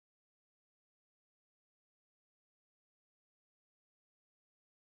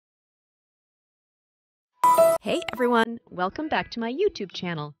Hey everyone, welcome back to my YouTube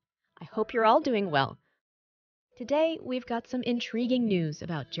channel. I hope you're all doing well. Today, we've got some intriguing news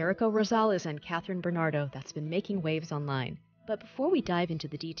about Jericho Rosales and Kathryn Bernardo that's been making waves online. But before we dive into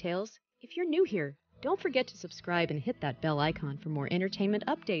the details, if you're new here, don't forget to subscribe and hit that bell icon for more entertainment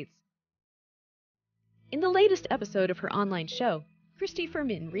updates. In the latest episode of her online show, Cristy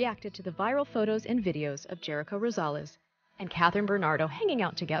Fermin reacted to the viral photos and videos of Jericho Rosales and Kathryn Bernardo hanging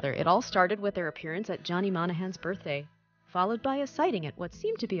out together. It all started with their appearance at Johnny Monahan's birthday, followed by a sighting at what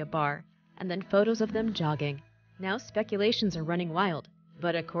seemed to be a bar, and then photos of them jogging. Now speculations are running wild,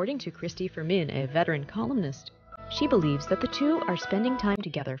 but according to Cristy Fermin, a veteran columnist, she believes that the two are spending time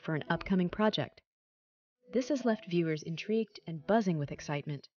together for an upcoming project. This has left viewers intrigued and buzzing with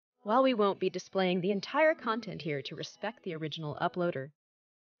excitement. While we won't be displaying the entire content here to respect the original uploader,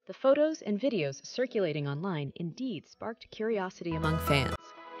 the photos and videos circulating online indeed sparked curiosity among fans.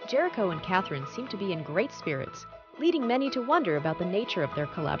 Jericho and Kathryn seem to be in great spirits, leading many to wonder about the nature of their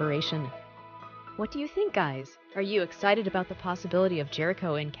collaboration. What do you think, guys? Are you excited about the possibility of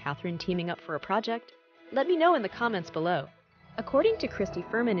Jericho and Kathryn teaming up for a project? Let me know in the comments below. According to Cristy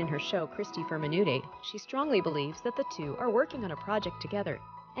Fermin in her show Cristy Fermin, she strongly believes that the two are working on a project together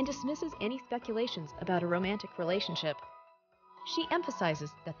and dismisses any speculations about a romantic relationship. She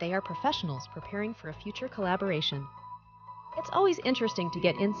emphasizes that they are professionals preparing for a future collaboration. It's always interesting to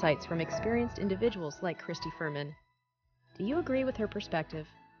get insights from experienced individuals like Cristy Fermin. Do you agree with her perspective,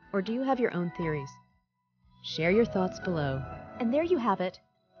 or do you have your own theories? Share your thoughts below. And there you have it,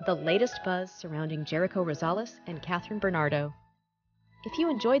 the latest buzz surrounding Jericho Rosales and Kathryn Bernardo. If you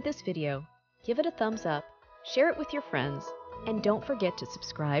enjoyed this video, give it a thumbs up, share it with your friends, and don't forget to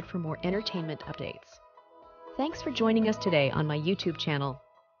subscribe for more entertainment updates. Thanks for joining us today on my YouTube channel.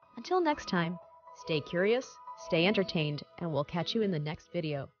 Until next time, stay curious, stay entertained, and we'll catch you in the next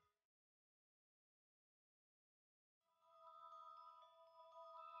video.